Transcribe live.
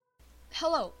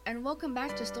Hello, and welcome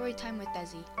back to Storytime with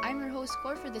Desi. I'm your host,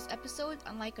 Core, for this episode,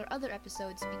 unlike our other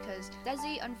episodes, because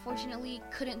Desi unfortunately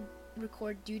couldn't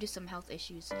record due to some health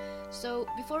issues. So,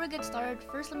 before we get started,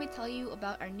 first let me tell you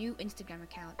about our new Instagram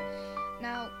account.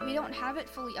 Now, we don't have it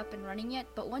fully up and running yet,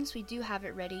 but once we do have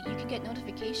it ready, you can get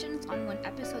notifications on when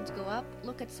episodes go up,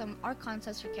 look at some art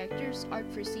concepts for characters,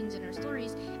 art for scenes in our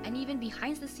stories, and even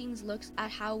behind-the-scenes looks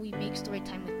at how we make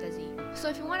Storytime with Desi. So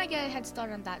if you want to get a head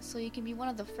start on that so you can be one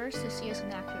of the first to see us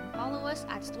in action, follow us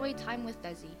at Storytime with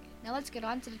Desi. Now let's get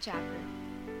on to the chapter.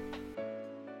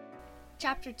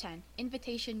 Chapter 10,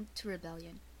 Invitation to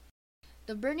Rebellion.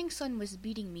 The burning sun was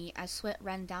beating me as sweat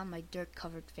ran down my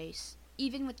dirt-covered face.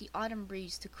 Even with the autumn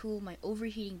breeze to cool my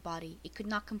overheating body, it could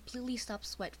not completely stop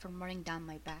sweat from running down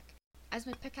my back. As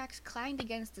my pickaxe clanged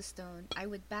against the stone, I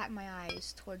would bat my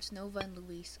eyes towards Nova and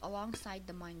Luis alongside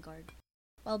the mine guard.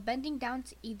 While bending down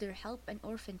to either help an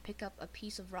orphan pick up a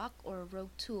piece of rock or a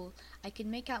rogue tool, I could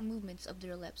make out movements of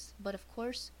their lips, but of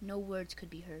course, no words could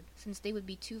be heard, since they would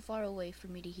be too far away for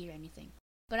me to hear anything.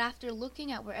 But after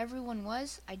looking at where everyone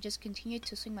was, I just continued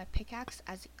to swing my pickaxe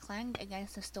as it clanged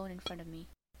against the stone in front of me.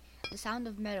 The sound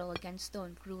of metal against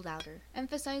stone grew louder,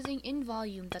 emphasizing in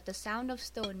volume that the sound of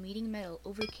stone meeting metal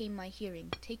overcame my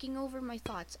hearing, taking over my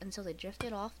thoughts until they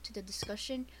drifted off to the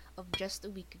discussion of just a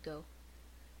week ago.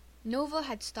 Nova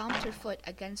had stomped her foot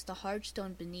against the hard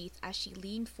stone beneath as she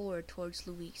leaned forward towards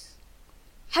Luis.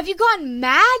 "Have you gone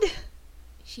mad?"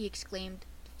 she exclaimed,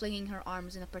 flinging her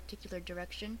arms in a particular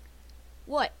direction.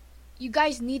 "What? You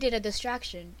guys needed a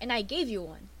distraction, and I gave you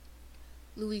one,"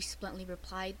 Luis bluntly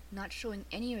replied, not showing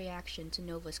any reaction to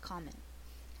Nova's comment.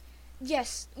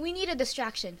 "Yes, we need a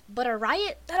distraction, but a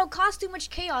riot? That'll cause too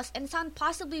much chaos and sound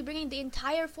possibly bringing the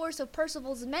entire force of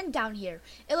Percival's men down here.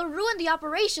 It'll ruin the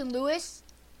operation, Luis!"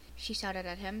 she shouted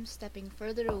at him, stepping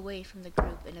further away from the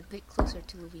group and a bit closer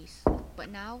to Luis. But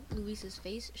now, Luis's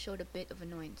face showed a bit of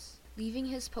annoyance. Leaving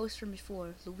his post from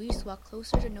before, Luis walked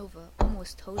closer to Nova,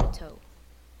 almost toe-to-toe.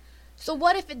 "So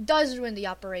what if it does ruin the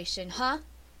operation, huh?"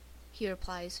 he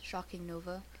replies, shocking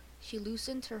Nova. She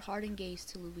loosened her hardened gaze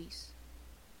to Luis.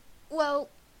 Well,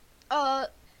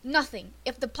 nothing.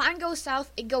 If the plan goes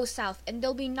south, it goes south, and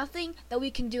there'll be nothing that we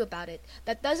can do about it.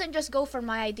 That doesn't just go for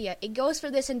my idea, it goes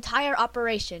for this entire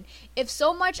operation. If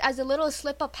so much as a little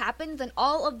slip-up happens, then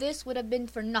all of this would have been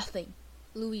for nothing,"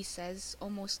 Luis says,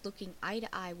 almost looking eye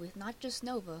to eye with not just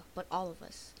Nova, but all of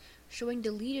us, showing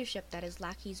the leadership that his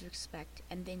lackeys respect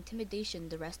and the intimidation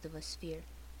the rest of us fear.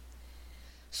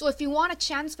 "So if you want a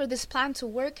chance for this plan to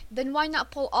work, then why not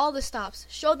pull all the stops?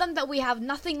 Show them that we have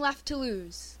nothing left to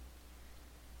lose."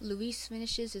 Luis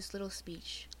finishes his little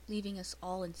speech, leaving us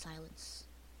all in silence.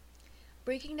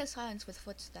 Breaking the silence with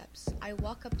footsteps, I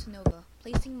walk up to Nova,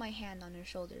 placing my hand on her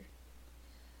shoulder.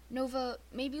 "Nova,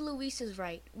 maybe Luis is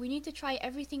right. We need to try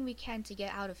everything we can to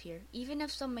get out of here. Even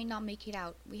if some may not make it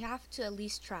out, we have to at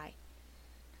least try."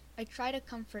 I try to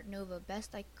comfort Nova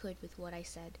best I could with what I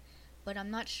said, but I'm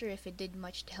not sure if it did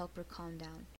much to help her calm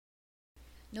down.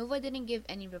 Nova didn't give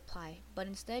any reply, but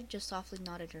instead just softly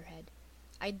nodded her head.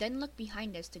 I then looked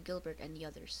behind us to Gilbert and the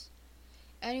others.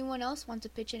 "Anyone else want to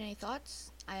pitch in any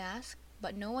thoughts?" I asked,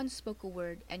 but no one spoke a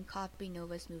word and copied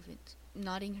Nova's movement,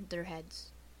 nodding their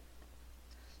heads.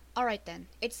 "Alright then,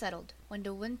 it's settled. When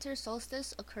the winter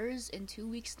solstice occurs in 2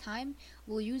 weeks' time,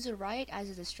 we'll use a riot as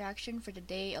a distraction for the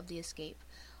day of the escape.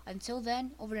 Until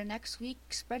then, over the next week,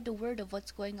 spread the word of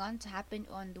what's going on to happen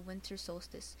on the winter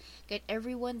solstice. Get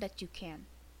everyone that you can,"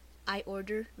 I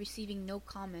order, receiving no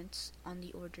comments on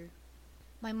the order.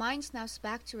 My mind snaps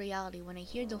back to reality when I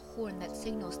hear the horn that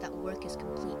signals that work is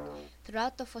complete.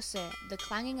 Throughout the fosse, the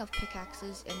clanging of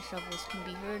pickaxes and shovels can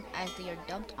be heard as they are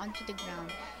dumped onto the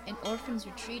ground, and orphans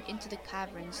retreat into the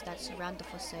caverns that surround the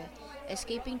fosse,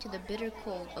 escaping to the bitter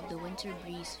cold of the winter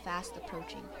breeze fast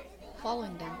approaching.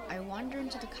 Following them, I wander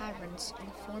into the caverns,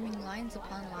 forming lines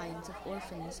upon lines of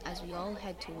orphans as we all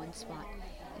head to one spot.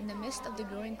 In the midst of the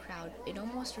growing crowd, it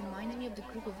almost reminded me of the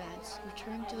group of ants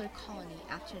returning to their colony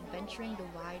after adventuring the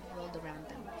wide world around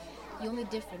them. The only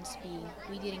difference being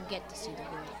we didn't get to see the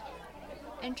world.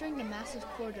 Entering the massive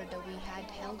corridor that we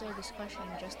had held our discussion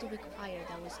just a week prior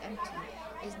that was empty,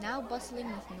 is now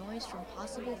bustling with noise from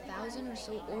possible 1,000 or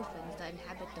so orphans that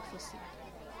inhabit the fosse.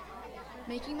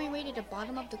 Making my way to the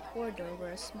bottom of the corridor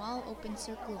where a small open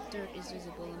circle of dirt is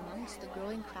visible amongst the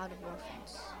growing crowd of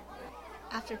orphans.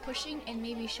 After pushing and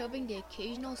maybe shoving the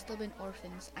occasional stubborn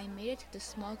orphans, I made it to the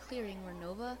small clearing where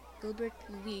Nova, Gilbert,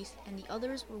 Luis, and the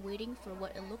others were waiting for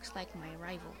what it looks like my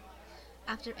arrival.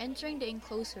 After entering the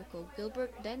enclosed circle,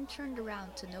 Gilbert then turned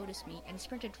around to notice me and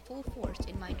sprinted full force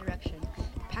in my direction,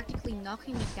 practically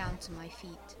knocking me down to my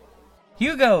feet.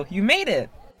 "Hugo, you made it!"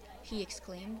 he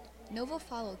exclaimed. Nova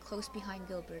followed close behind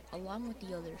Gilbert, along with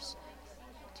the others.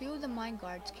 Two of the mine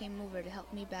guards came over to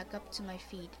help me back up to my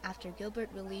feet after Gilbert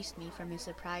released me from his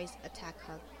surprise attack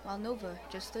hug, while Nova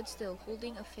just stood still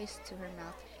holding a fist to her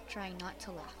mouth, trying not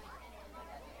to laugh.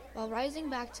 While rising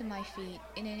back to my feet,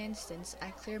 in an instant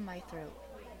I clear my throat.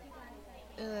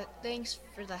 Thanks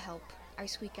for the help, I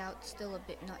squeak out, still a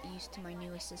bit not used to my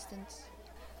new assistance.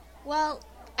 Well,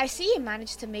 I see you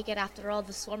managed to make it after all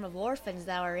the swarm of orphans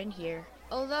that are in here,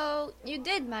 although you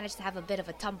did manage to have a bit of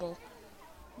a tumble,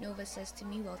 Nova says to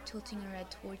me while tilting her head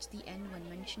towards the end when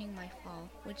mentioning my fall,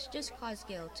 which just caused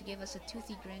Gil to give us a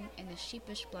toothy grin and a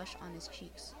sheepish blush on his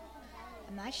cheeks.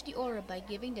 I matched the aura by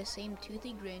giving the same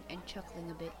toothy grin and chuckling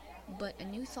a bit, but a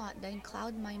new thought then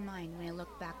clouded my mind when I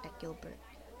looked back at Gilbert.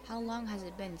 How long has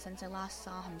it been since I last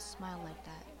saw him smile like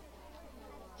that?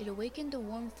 It awakened a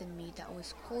warmth in me that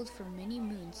was cold for many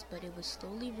moons, but it was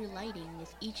slowly relighting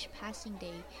with each passing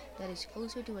day that is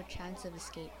closer to a chance of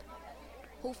escape.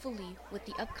 Hopefully, with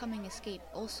the upcoming escape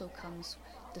also comes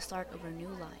the start of our new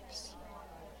lives.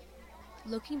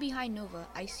 Looking behind Nova,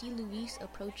 I see Luis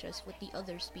approach us with the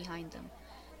others behind them.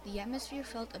 The atmosphere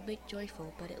felt a bit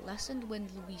joyful, but it lessened when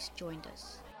Luis joined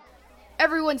us.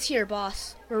 "Everyone's here,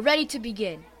 boss. We're ready to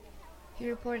begin," he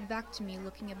reported back to me,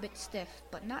 looking a bit stiff,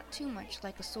 but not too much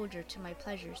like a soldier to my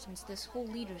pleasure since this whole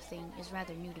leader thing is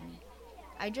rather new to me.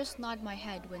 I just nod my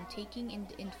head when taking in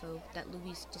the info that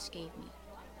Luis just gave me.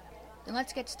 "Then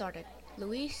let's get started.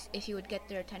 Luis, if you would get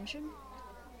their attention?"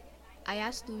 I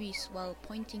asked Luis while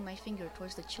pointing my finger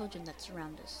towards the children that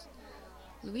surround us.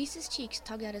 Luis's cheeks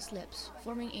tug at his lips,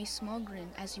 forming a small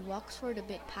grin as he walks forward a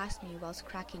bit past me whilst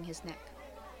cracking his neck.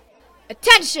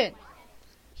 "Attention!"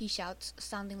 he shouts,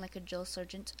 sounding like a drill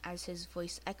sergeant as his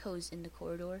voice echoes in the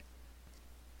corridor,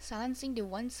 silencing the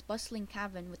once bustling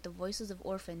cavern with the voices of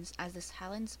orphans as is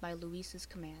silenced by Luis's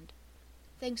command.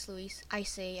 "Thanks, Luis," I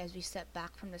say as we step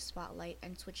back from the spotlight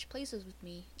and switch places with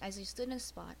me as he stood in a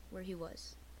spot where he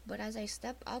was. But as I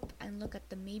step up and look at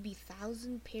the maybe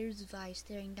 1,000 pairs of eyes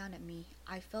staring down at me,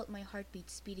 I felt my heartbeat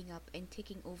speeding up and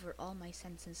taking over all my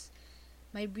senses.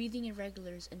 My breathing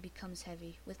irregulars and becomes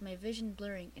heavy, with my vision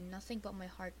blurring and nothing but my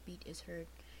heartbeat is heard.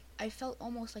 I felt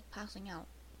almost like passing out.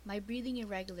 My breathing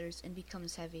irregulars and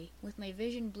becomes heavy, with my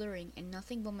vision blurring and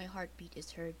nothing but my heartbeat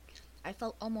is heard. I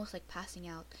felt almost like passing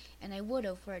out, and I would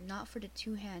have were it not for the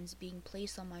two hands being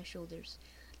placed on my shoulders.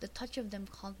 The touch of them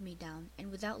calmed me down, and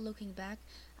without looking back,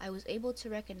 I was able to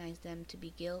recognize them to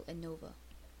be Gil and Nova.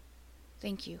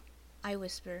 "Thank you," I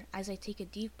whisper as I take a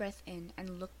deep breath in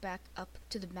and look back up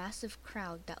to the massive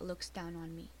crowd that looks down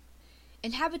on me.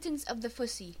 "Inhabitants of the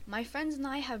Fussy, my friends and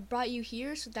I have brought you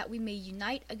here so that we may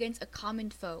unite against a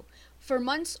common foe. For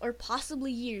months or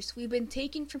possibly years, we've been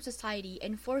taken from society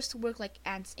and forced to work like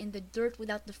ants in the dirt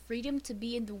without the freedom to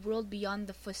be in the world beyond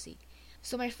the Fussy.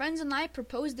 So my friends and I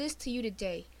propose this to you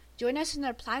today. Join us in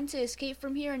our plan to escape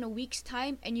from here in a week's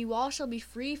time, and you all shall be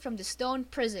free from the stone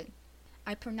prison."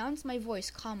 I pronounce my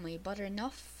voice calmly, but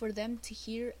enough for them to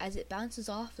hear as it bounces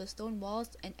off the stone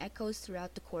walls and echoes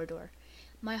throughout the corridor.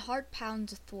 My heart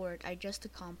pounds athwart I just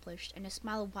accomplished, and a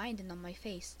smile widened on my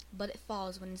face, but it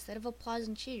falls when instead of applause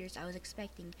and cheers I was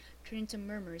expecting, turn into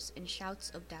murmurs and shouts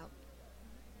of doubt.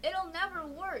 "It'll never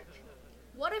work!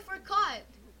 What if we're caught?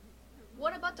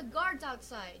 What about the guards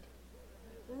outside?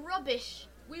 Rubbish!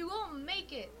 We won't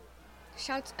make it!"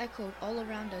 Shouts echoed all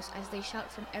around us as they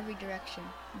shout from every direction,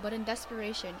 but in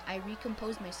desperation I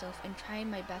recompose myself and try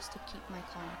my best to keep my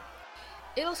calm.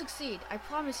 "It'll succeed, I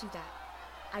promise you that,"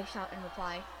 I shout in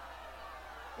reply.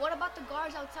 "What about the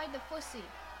guards outside the Fussy?"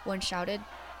 one shouted.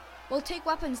 "We'll take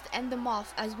weapons to end them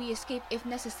off as we escape if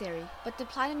necessary, but the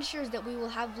plan ensures that we will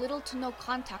have little to no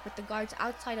contact with the guards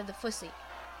outside of the Fussy."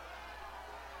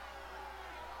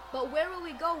 "But where will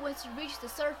we go once we reach the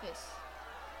surface?"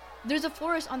 "There's a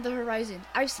forest on the horizon.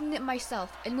 I've seen it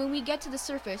myself, and when we get to the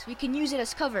surface, we can use it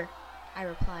as cover," I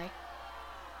reply.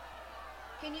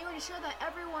 "Can you ensure that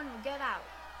everyone will get out?"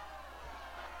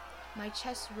 My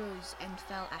chest rose and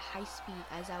fell at high speed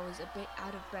as I was a bit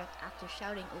out of breath after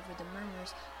shouting over the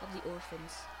murmurs of the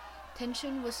orphans.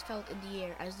 Tension was felt in the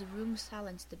air as the room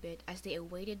silenced a bit as they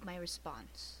awaited my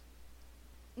response.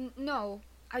 No,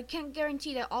 I can't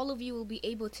guarantee that all of you will be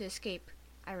able to escape,"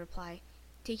 I reply,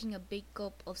 taking a big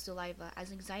gulp of saliva as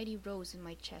anxiety rose in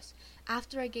my chest.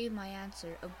 After I gave my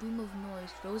answer, a boom of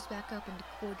noise rose back up in the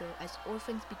corridor as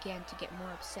orphans began to get more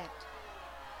upset.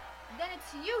 "Then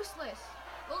it's useless!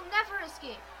 We'll never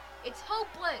escape! It's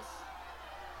hopeless!"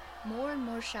 More and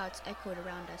more shouts echoed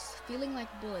around us, feeling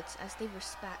like bullets as they were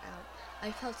spat out.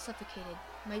 I felt suffocated.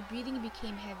 My breathing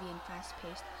became heavy and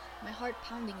fast-paced, my heart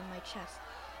pounding in my chest.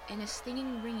 and a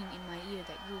stinging ringing in my ear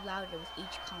that grew louder with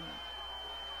each comment.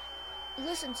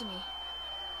 "Listen to me!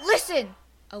 Listen!"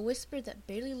 A whisper that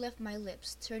barely left my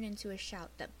lips turned into a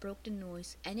shout that broke the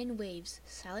noise and in waves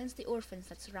silenced the orphans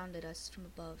that surrounded us from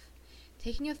above.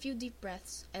 Taking a few deep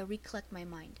breaths, I recollect my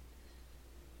mind.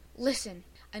 "Listen,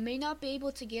 I may not be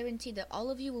able to guarantee that all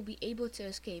of you will be able to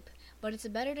escape, but it's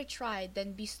better to try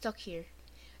than be stuck here.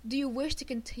 Do you wish to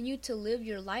continue to live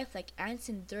your life like ants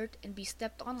in dirt and be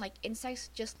stepped on like insects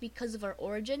just because of our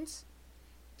origins?"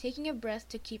 Taking a breath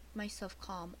to keep myself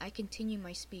calm, I continue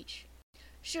my speech.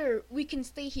 "Sure, we can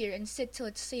stay here and sit till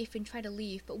it's safe and try to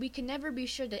leave, but we can never be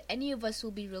sure that any of us will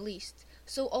be released.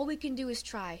 So all we can do is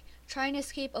try and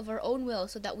escape of our own will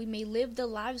so that we may live the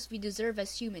lives we deserve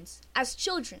as humans, as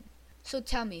children. So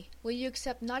tell me, will you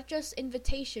accept not just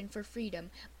invitation for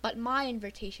freedom, but my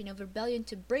invitation of rebellion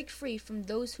to break free from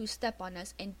those who step on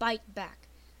us and bite back?"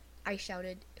 I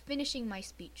shouted, finishing my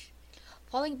speech.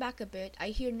 Falling back a bit, I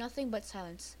hear nothing but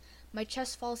silence. My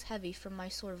chest falls heavy from my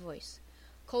sore voice.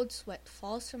 Cold sweat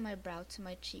falls from my brow to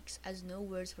my cheeks as no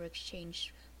words were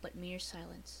exchanged, but mere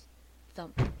silence.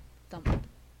 Thump, thump,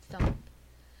 thump.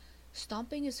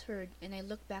 Stomping is heard, and I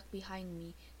look back behind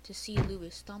me to see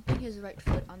Louis stomping his right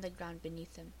foot on the ground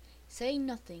beneath him. Saying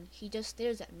nothing, he just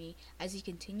stares at me as he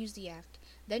continues the act,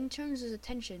 then turns his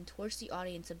attention towards the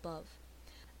audience above.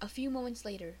 A few moments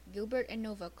later, Gilbert and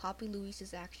Nova copy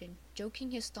Louis's action,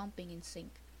 joking his stomping in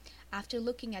sync. After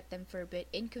looking at them for a bit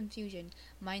in confusion,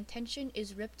 my attention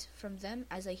is ripped from them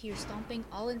as I hear stomping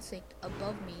all in sync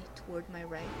above me toward my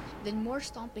right. Then more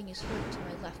stomping is heard to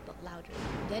my left but louder,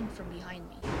 then from behind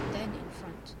me, then in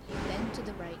front, then to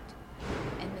the right,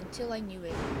 and until I knew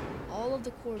it, all of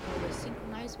the corridor was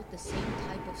synchronized with the same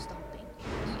type of stomping.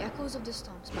 The echoes of the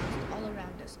stomps bounced all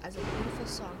around us as a beautiful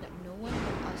song that no one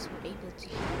but us were able to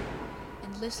hear,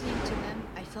 and listening to them,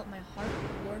 I felt my heart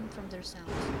warm from their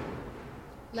sounds.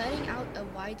 Letting out a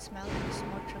wide smile and a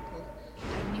small chuckle,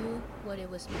 I knew what it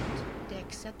was meant. They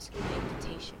accepted my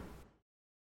invitation.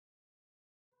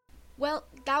 Well,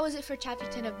 that was it for Chapter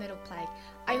 10 of Meadow Plague.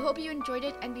 I hope you enjoyed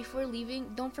it, and before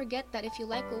leaving, don't forget that if you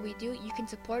like what we do, you can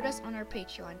support us on our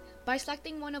Patreon. By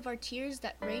selecting one of our tiers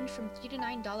that range from $3 to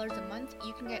 $9 a month,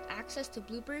 you can get access to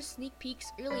bloopers, sneak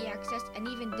peeks, early access, and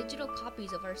even digital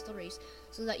copies of our stories,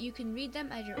 so that you can read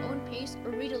them at your own pace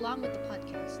or read along with the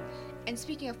podcast. And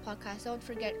speaking of podcasts, don't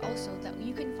forget also that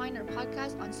you can find our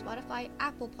podcast on Spotify,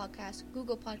 Apple Podcasts,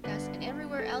 Google Podcasts, and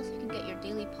everywhere else you can get your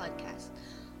daily podcasts.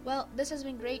 Well, this has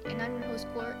been great, and I'm your host,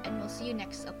 Cor, and we'll see you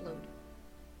next upload.